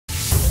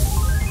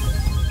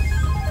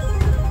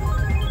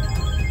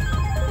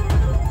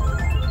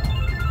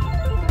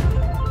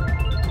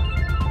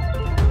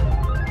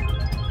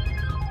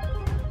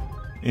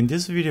In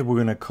this video, we're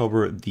going to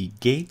cover the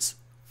gates,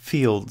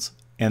 fields,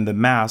 and the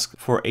mask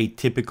for a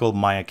typical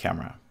Maya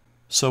camera.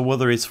 So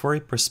whether it's for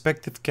a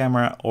perspective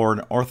camera or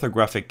an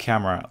orthographic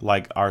camera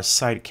like our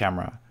side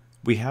camera,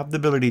 we have the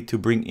ability to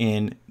bring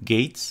in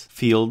gates,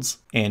 fields,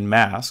 and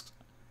masks.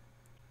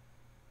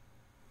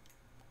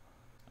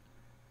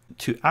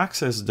 To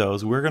access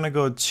those, we're going to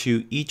go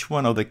to each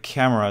one of the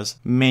camera's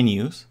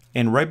menus,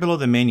 and right below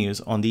the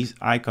menus on these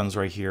icons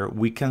right here,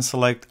 we can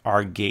select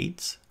our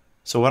gates.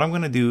 So what I'm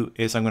going to do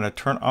is I'm going to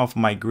turn off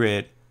my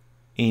grid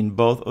in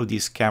both of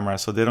these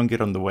cameras so they don't get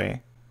on the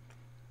way.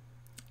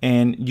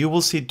 And you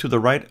will see to the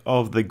right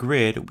of the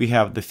grid, we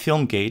have the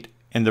film gate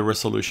and the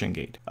resolution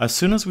gate. As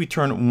soon as we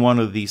turn one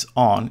of these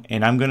on,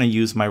 and I'm going to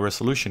use my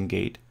resolution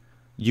gate,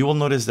 you will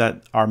notice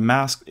that our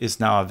mask is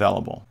now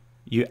available.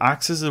 You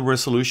access the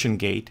resolution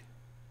gate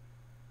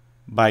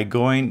by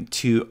going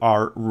to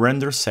our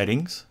render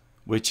settings,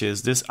 which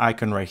is this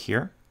icon right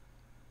here.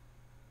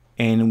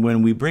 And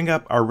when we bring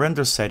up our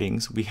render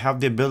settings, we have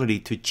the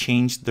ability to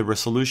change the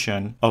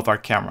resolution of our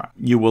camera.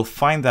 You will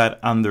find that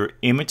under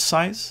image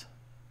size,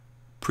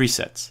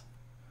 presets.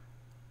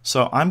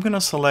 So I'm going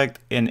to select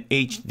an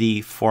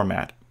HD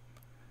format.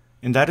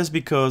 And that is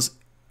because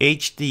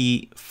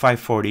HD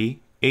 540,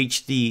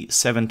 HD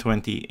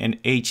 720,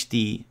 and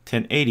HD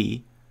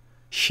 1080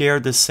 share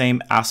the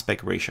same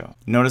aspect ratio.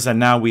 Notice that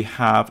now we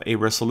have a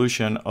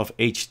resolution of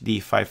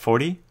HD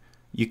 540.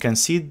 You can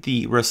see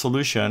the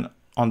resolution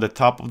on the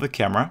top of the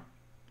camera.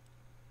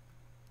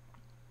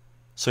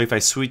 So if I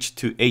switch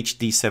to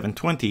HD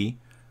 720,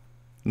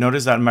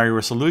 notice that my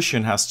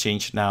resolution has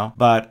changed now,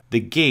 but the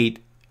gate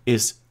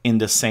is in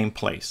the same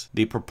place.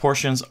 The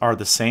proportions are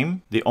the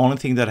same. The only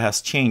thing that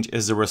has changed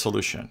is the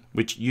resolution,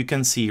 which you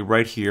can see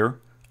right here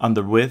on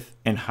the width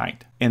and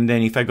height. And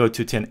then if I go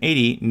to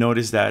 1080,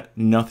 notice that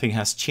nothing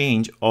has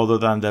changed other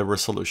than the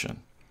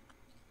resolution.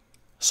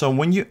 So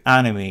when you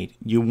animate,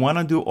 you want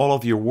to do all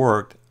of your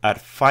work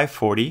at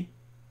 540.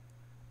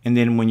 And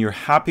then when you're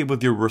happy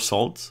with your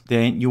results,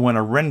 then you want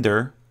to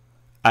render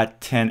at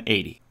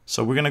 1080.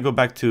 So we're going to go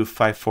back to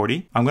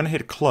 540. I'm going to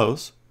hit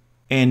close.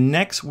 And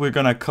next we're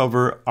going to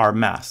cover our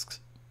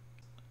masks.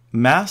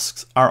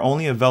 Masks are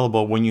only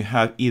available when you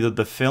have either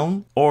the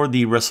film or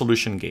the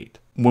resolution gate.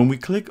 When we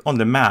click on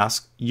the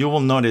mask, you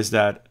will notice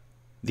that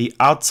the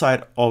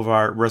outside of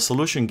our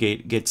resolution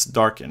gate gets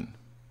darkened.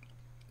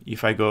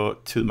 If I go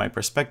to my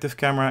perspective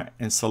camera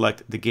and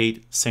select the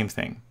gate, same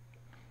thing.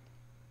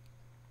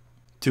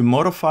 To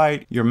modify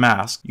your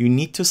mask, you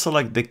need to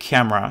select the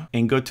camera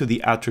and go to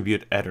the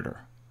attribute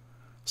editor.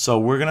 So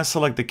we're going to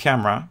select the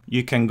camera.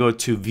 You can go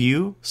to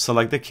view,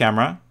 select the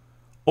camera,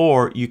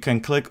 or you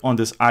can click on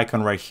this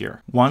icon right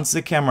here. Once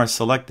the camera is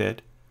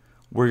selected,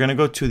 we're going to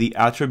go to the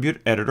attribute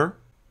editor.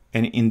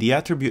 And in the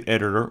attribute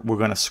editor, we're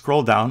going to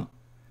scroll down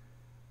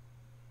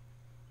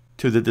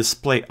to the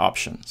display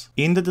options.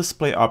 In the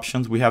display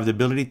options, we have the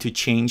ability to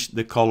change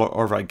the color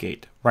of our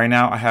gate. Right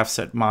now, I have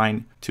set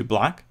mine to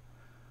black,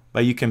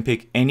 but you can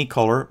pick any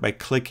color by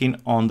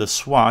clicking on the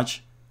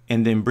swatch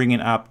and then bringing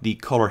up the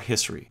color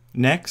history.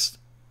 Next,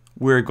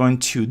 we're going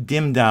to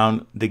dim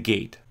down the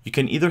gate. You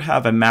can either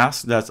have a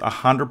mask that's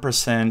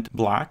 100%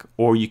 black,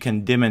 or you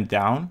can dim it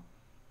down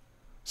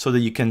so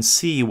that you can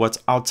see what's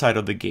outside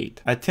of the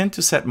gate. I tend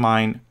to set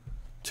mine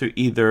to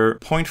either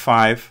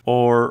 0.5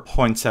 or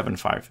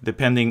 0.75,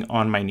 depending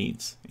on my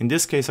needs. In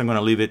this case, I'm going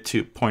to leave it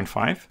to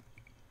 0.5.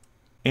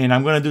 And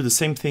I'm going to do the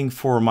same thing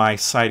for my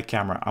side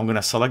camera. I'm going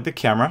to select the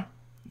camera.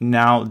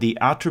 Now the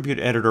attribute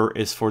editor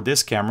is for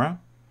this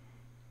camera.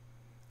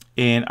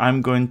 And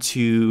I'm going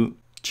to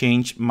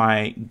change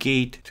my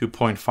gate to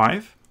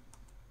 0.5.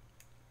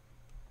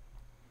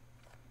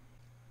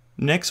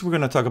 Next, we're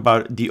going to talk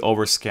about the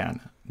overscan.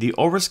 The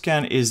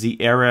overscan is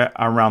the area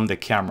around the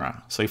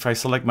camera. So if I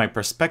select my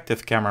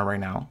perspective camera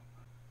right now,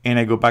 and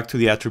I go back to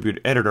the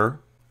attribute editor,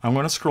 I'm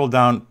going to scroll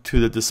down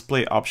to the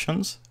display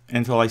options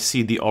until I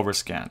see the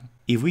overscan.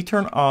 If we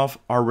turn off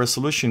our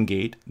resolution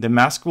gate, the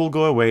mask will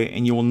go away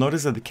and you will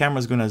notice that the camera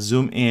is going to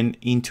zoom in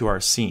into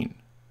our scene.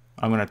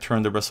 I'm going to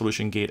turn the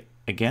resolution gate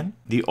again.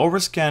 The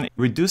overscan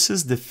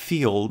reduces the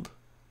field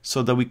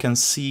so that we can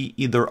see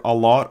either a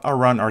lot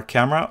around our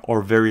camera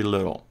or very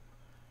little.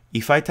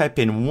 If I type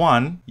in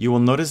 1, you will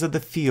notice that the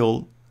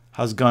field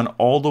has gone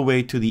all the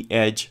way to the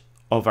edge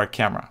of our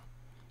camera.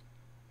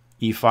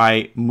 If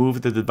I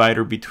move the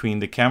divider between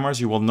the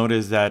cameras, you will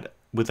notice that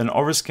with an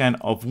overscan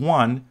of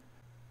 1,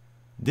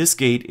 this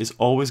gate is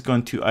always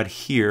going to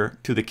adhere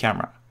to the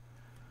camera.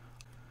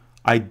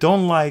 I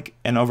don't like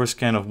an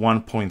overscan of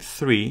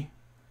 1.3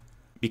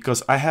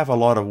 because I have a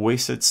lot of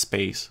wasted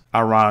space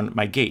around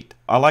my gate.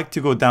 I like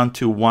to go down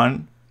to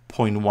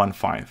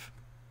 1.15.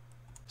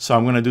 So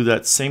I'm going to do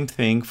that same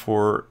thing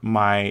for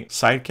my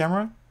side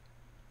camera.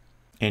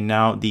 And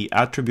now the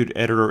attribute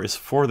editor is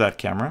for that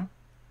camera.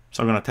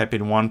 So I'm going to type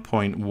in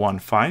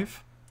 1.15.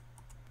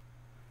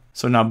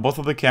 So now both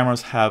of the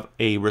cameras have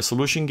a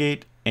resolution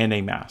gate and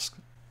a mask.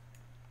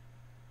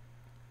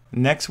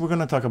 Next, we're going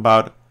to talk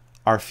about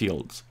our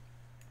fields.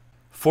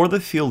 For the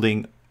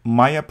fielding,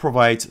 Maya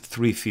provides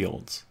 3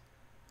 fields.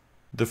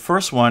 The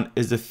first one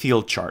is the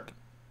field chart.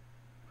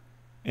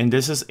 And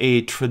this is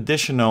a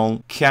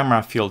traditional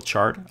camera field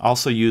chart,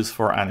 also used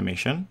for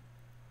animation.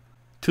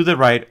 To the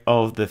right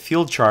of the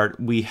field chart,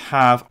 we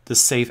have the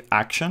save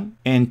action,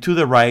 and to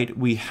the right,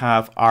 we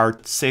have our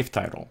save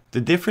title.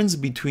 The difference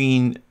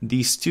between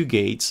these two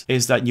gates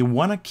is that you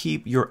want to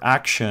keep your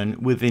action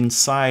within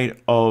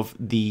inside of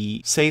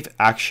the save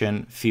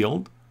action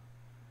field,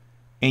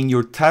 and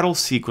your title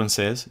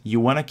sequences, you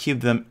want to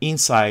keep them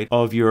inside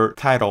of your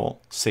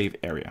title save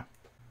area.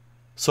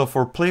 So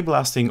for play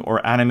blasting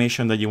or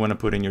animation that you want to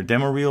put in your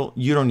demo reel,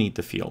 you don't need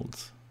the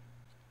fields.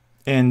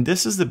 And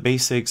this is the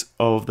basics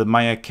of the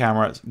Maya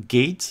camera's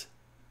gates,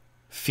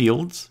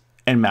 fields,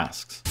 and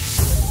masks.